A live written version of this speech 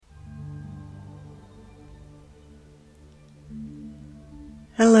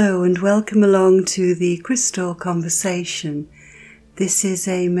Hello and welcome along to the Crystal Conversation. This is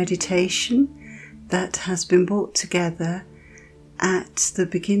a meditation that has been brought together at the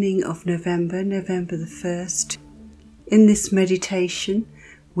beginning of November the 1st. In this meditation,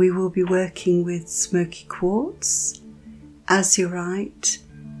 we will be working with Smokey Quartz, Azunte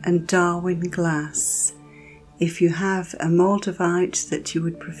and Darwin Glass. If you have a moldevite that you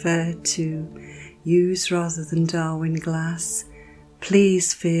would prefer to use rather than Darwin Glass,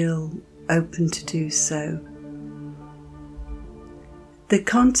 please feel open to do so. The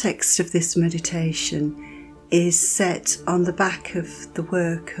context of this meditation is set on the back of the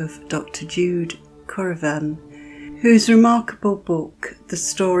work of Dr Jude Currivans, whose remarkable book, The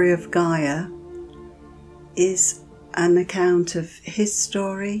Story of Gaia, is an account of his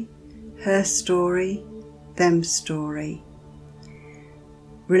story, her story, them story,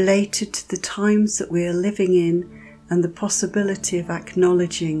 related to the times that we are living in and the possibility of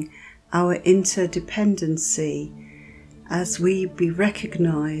acknowledging our interdependency as we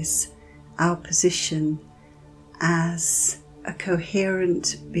recognise our position as a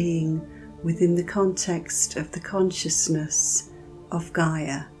coherent being within the context of the consciousness of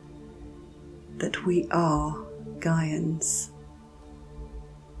Gaia, that we are Gaians.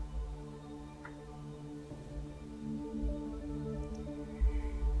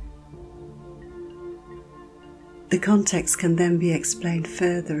 The context can then be explained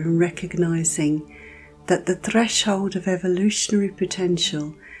further in recognising that the threshold of evolutionary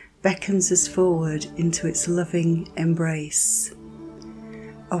potential beckons us forward into its loving embrace,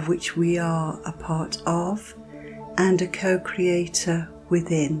 of which we are a part of and a co-creator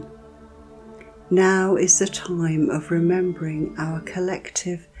within. Now is the time of remembering our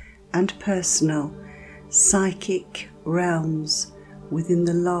collective and personal psychic realms within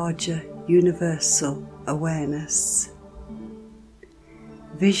the larger universal awareness.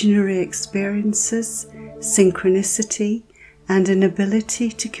 Visionary experiences, synchronicity, and an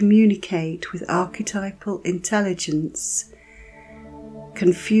ability to communicate with archetypal intelligence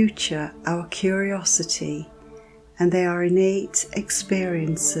can future our curiosity, and they are innate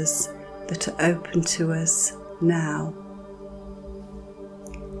experiences that are open to us now.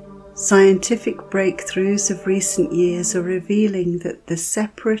 Scientific breakthroughs of recent years are revealing that the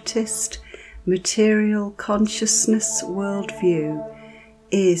separatist material consciousness worldview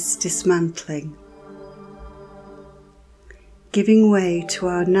is dismantling, giving way to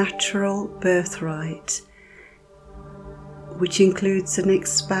our natural birthright, which includes an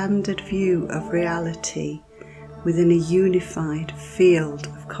expanded view of reality within a unified field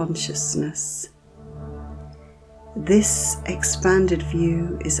of consciousness. This expanded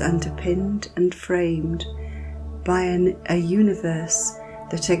view is underpinned and framed by a universe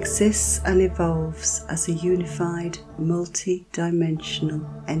that exists and evolves as a unified, multi-dimensional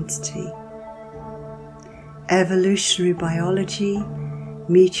entity. Evolutionary biology,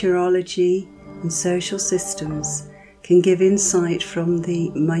 meteorology, and social systems can give insight from the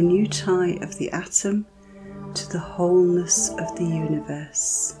minutiae of the atom to the wholeness of the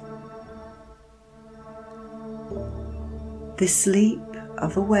universe. This leap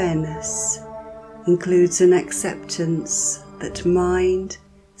of awareness includes an acceptance that mind,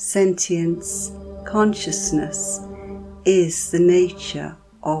 sentience, consciousness is the nature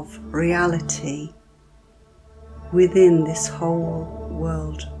of reality within this whole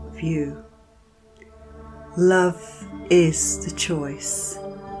world view. Love is the choice.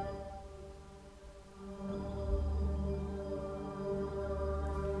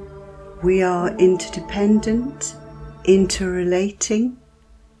 We are interdependent, interrelating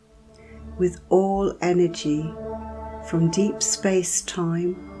with all energy from deep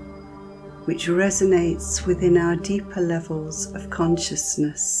space-time, which resonates within our deeper levels of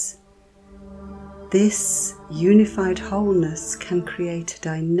consciousness. This unified wholeness can create a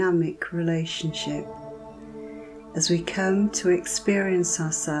dynamic relationship as we come to experience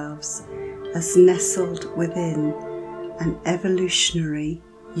ourselves as nestled within an evolutionary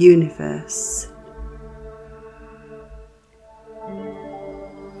universe.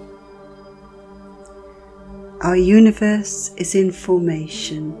 Our universe is in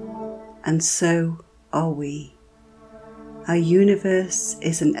formation, and so are we. Our universe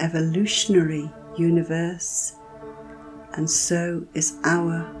is an evolutionary universe, and so is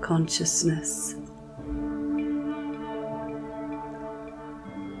our consciousness.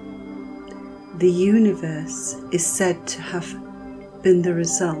 The universe is said to have been the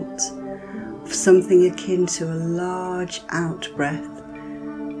result of something akin to a large outbreath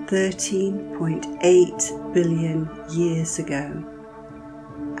 13.8 billion years ago,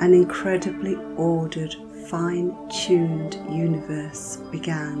 an incredibly ordered fine-tuned universe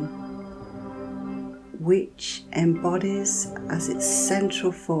began, which embodies as its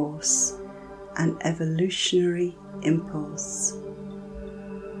central force an evolutionary impulse.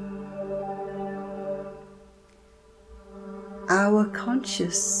 Our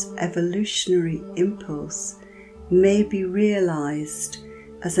conscious evolutionary impulse may be realized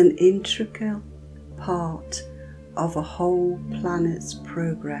as an integral part of a whole planet's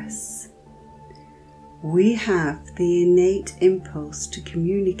progress. We have the innate impulse to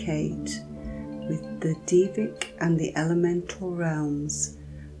communicate with the devic and the elemental realms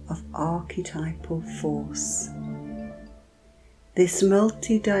of archetypal force. This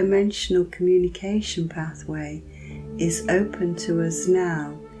multi-dimensional communication pathway is open to us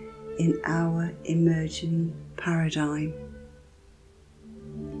now in our emerging paradigm.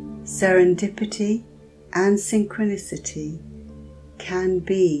 Serendipity and synchronicity can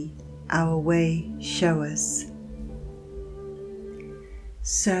be our way showers.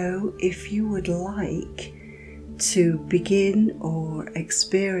 So if you would like to begin or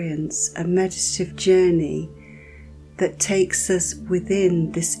experience a meditative journey that takes us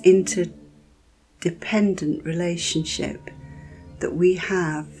within this interdependent relationship that we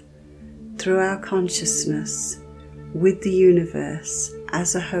have through our consciousness with the universe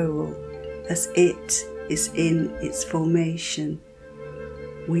as a whole, as it is in its formation,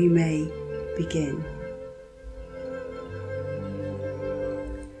 we may begin.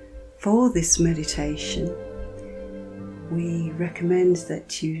 For this meditation, we recommend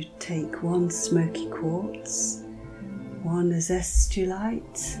that you take one Smokey Quartz, one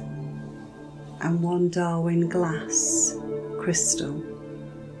Azunte and one Darwin Glass crystal.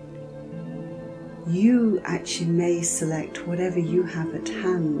 You actually may select whatever you have at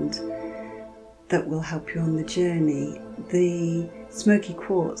hand that will help you on the journey. The Smokey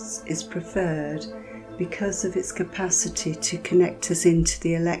Quartz is preferred because of its capacity to connect us into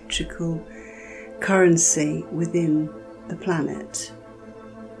the electrical currency within the planet.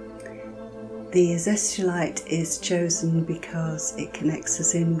 The Azunte is chosen because it connects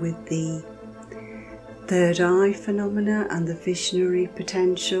us in with the third eye phenomena and the visionary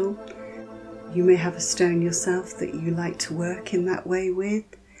potential. You may have a stone yourself that you like to work in that way with.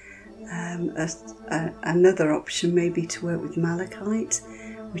 Another option may be to work with malachite,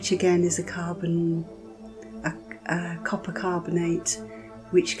 which again is a copper carbonate,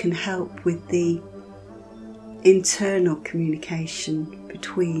 which can help with the internal communication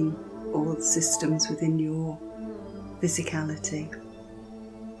between all the systems within your physicality.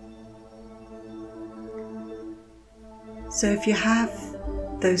 So if you have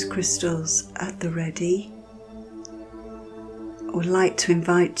those crystals at the ready, I would like to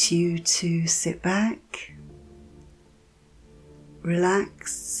invite you to sit back,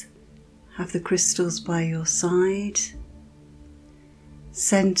 relax, have the crystals by your side,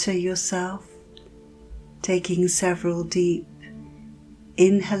 center yourself, taking several deep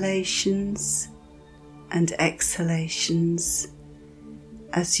inhalations and exhalations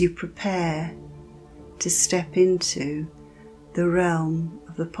as you prepare to step into the realm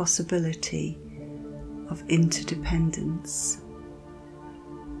of the possibility of interdependence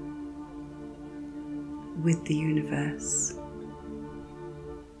with the universe.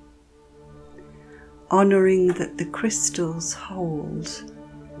 Honoring that the crystals hold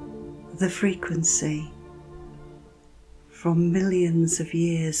the frequency from millions of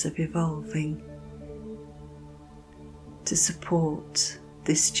years of evolving to support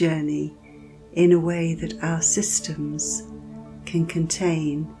this journey in a way that our systems can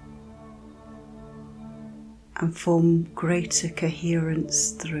contain and form greater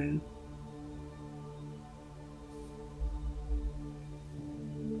coherence through.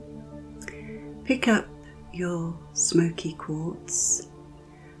 Pick up your Smokey Quartz,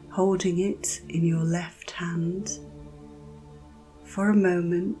 holding it in your left hand for a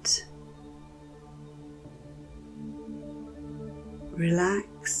moment.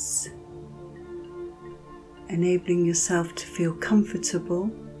 Relax, enabling yourself to feel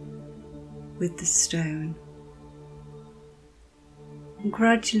comfortable with the stone. And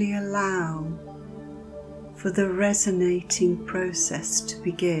gradually allow for the resonating process to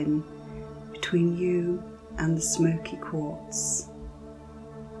begin between you and the Smokey Quartz.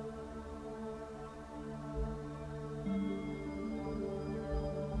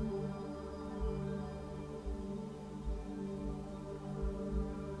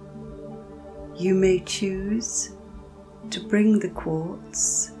 You may choose to bring the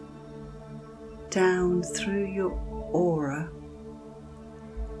quartz down through your aura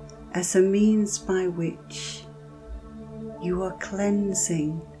as a means by which you are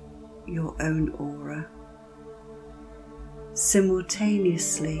cleansing your own aura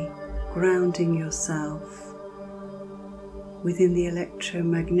simultaneously grounding yourself within the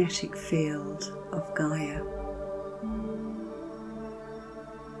electromagnetic field of Gaia.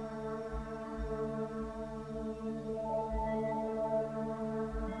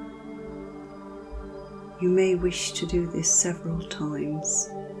 You may wish to do this several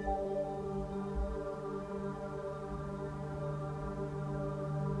times.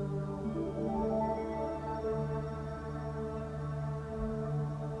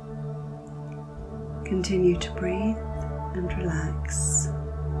 Continue to breathe and relax.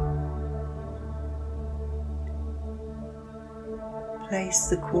 Place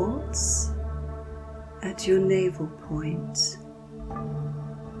the quartz at your navel point.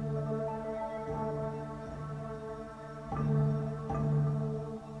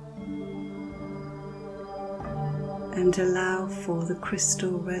 And allow for the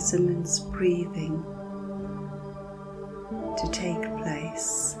crystal resonance breathing to take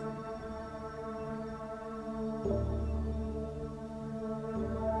place.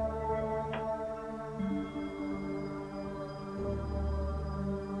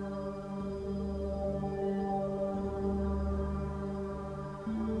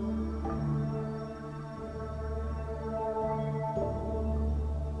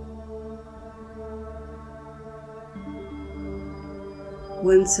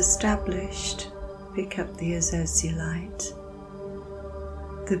 Once established, pick up the azezulite,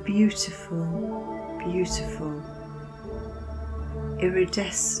 the beautiful, beautiful,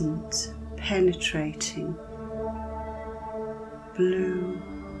 iridescent, penetrating, blue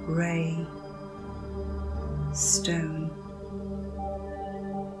ray stone.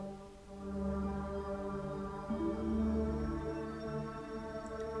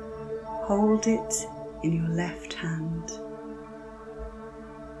 Hold it in your left hand.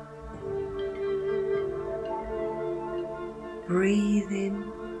 Breathe in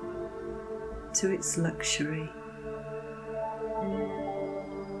to its luxury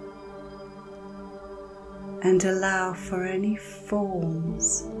and allow for any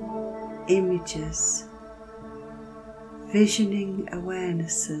forms, images, visioning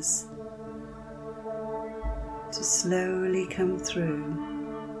awarenesses to slowly come through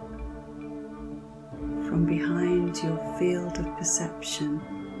from behind your field of perception,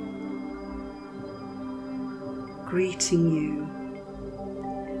 greeting you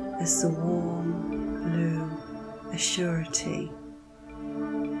as the warm blue assurity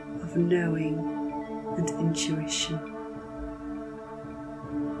of knowing and intuition.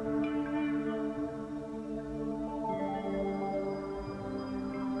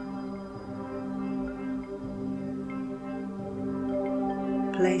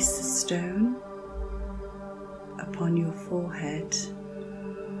 Place the stone upon your forehead.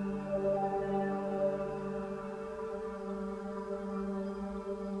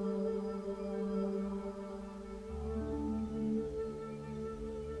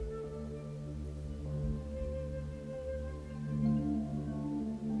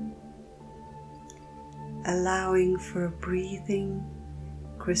 Allowing for a breathing,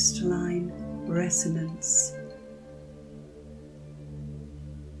 crystalline resonance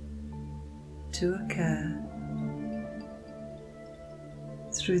to occur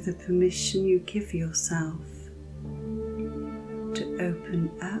through the permission you give yourself to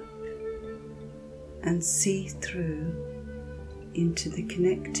open up and see through into the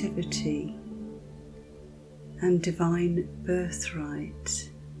connectivity and divine birthright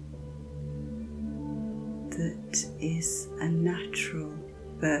that is a natural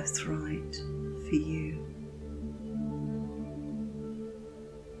birthright for you.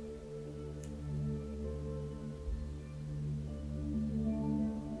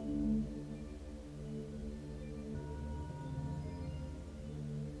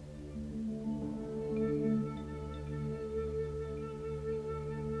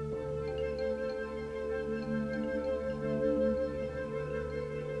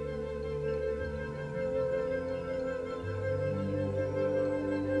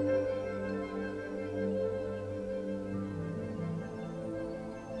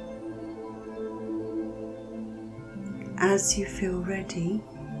 As you feel ready,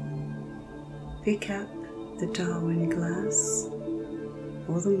 pick up the Darwin glass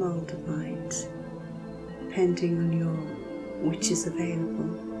or the moldevite, depending on which is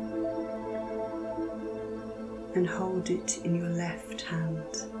available, and hold it in your left hand.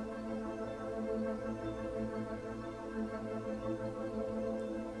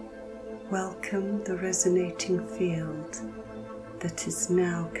 Welcome the resonating field that is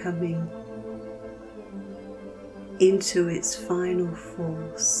now coming into its final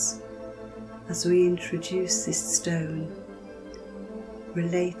force as we introduce this stone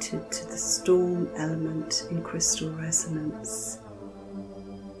related to the storm element in crystal resonance.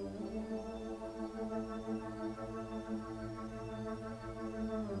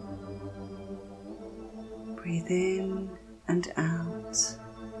 Breathe in and out,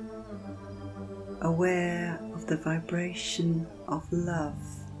 aware of the vibration of love,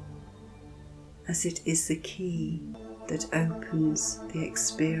 as it is the key that opens the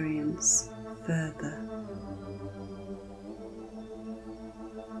experience further.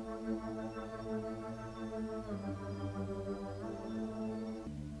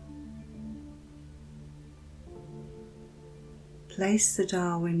 Place the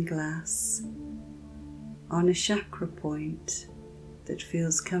Darwin glass on a chakra point that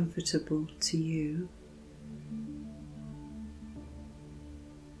feels comfortable to you.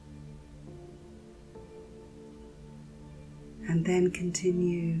 And then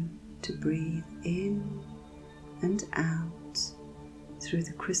continue to breathe in and out through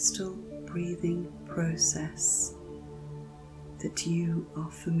the crystal breathing process that you are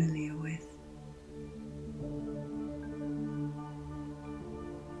familiar with.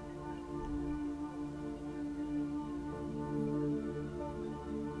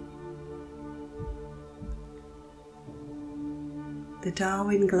 The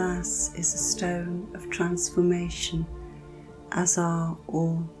Darwin glass is a stone of transformation, as are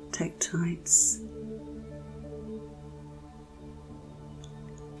all tektites.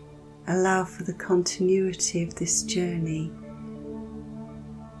 Allow for the continuity of this journey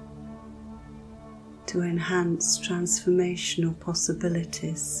to enhance transformational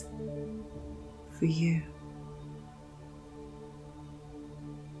possibilities for you.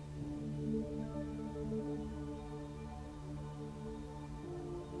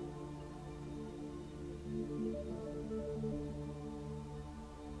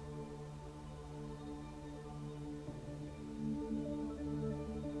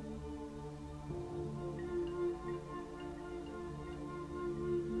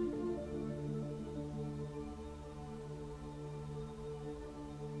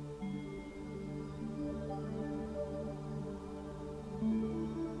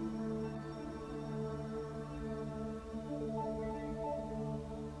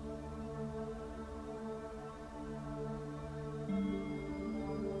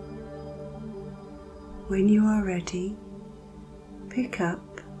 When you are ready, pick up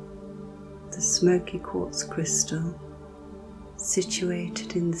the Smokey Quartz crystal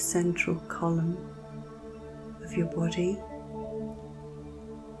situated in the central column of your body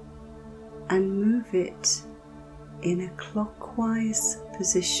and move it in a clockwise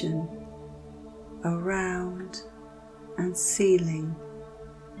position around and sealing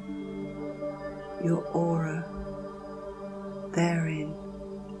your aura therein.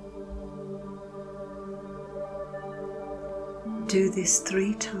 Do this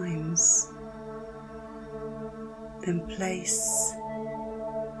 3 times, then place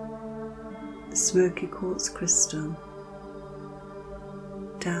the Smokey Quartz crystal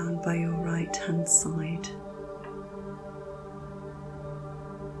down by your right hand side.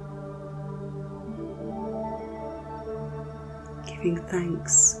 Giving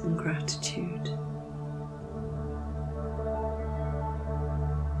thanks and gratitude.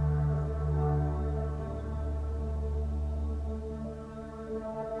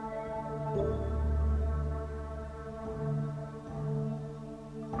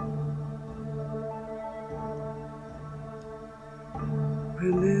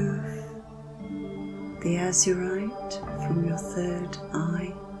 Remove the azurite from your third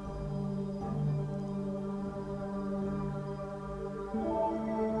eye.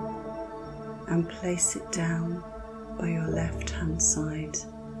 And place it down by your left hand side,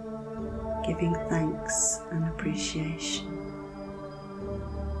 giving thanks and appreciation.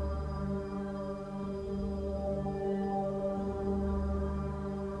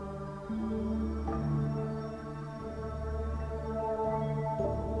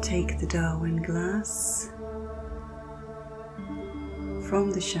 Take the Darwin glass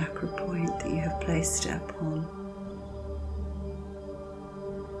from the chakra point that you have placed it upon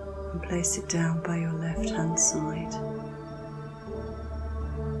and place it down by your left hand side.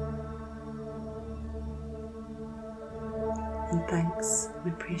 And thanks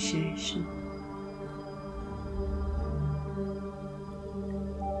and appreciation.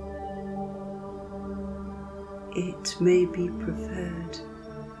 It may be preferred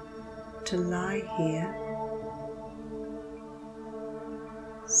to lie here,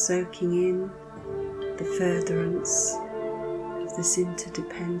 soaking in the furtherance of this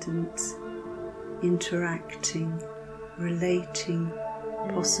interdependent, interacting, relating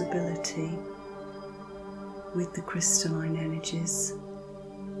possibility with the crystalline energies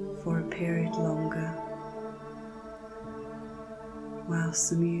for a period longer whilst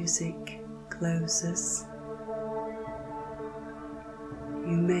the music closes.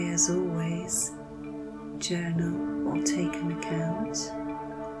 You may, as always, journal or take an account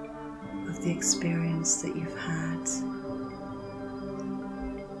of the experience that you've had.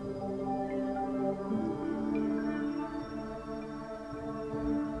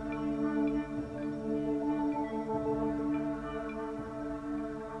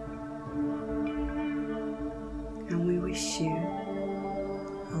 And we wish you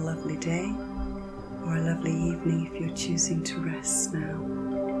a lovely day or a lovely evening if you're choosing to rest now.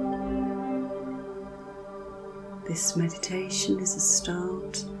 This meditation is a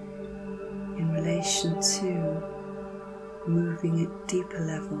start in relation to moving at deeper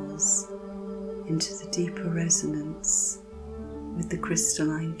levels into the deeper resonance with the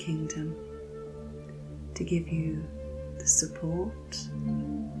crystalline kingdom, to give you the support,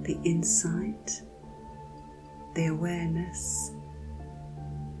 the insight, the awareness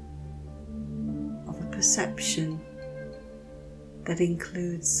of a perception that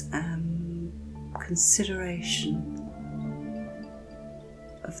includes consideration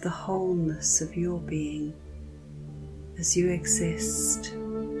of the wholeness of your being as you exist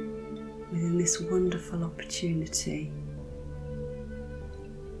within this wonderful opportunity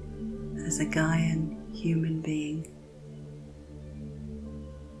as a Gaian human being.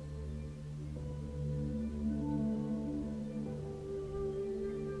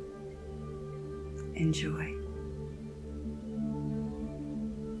 Enjoy.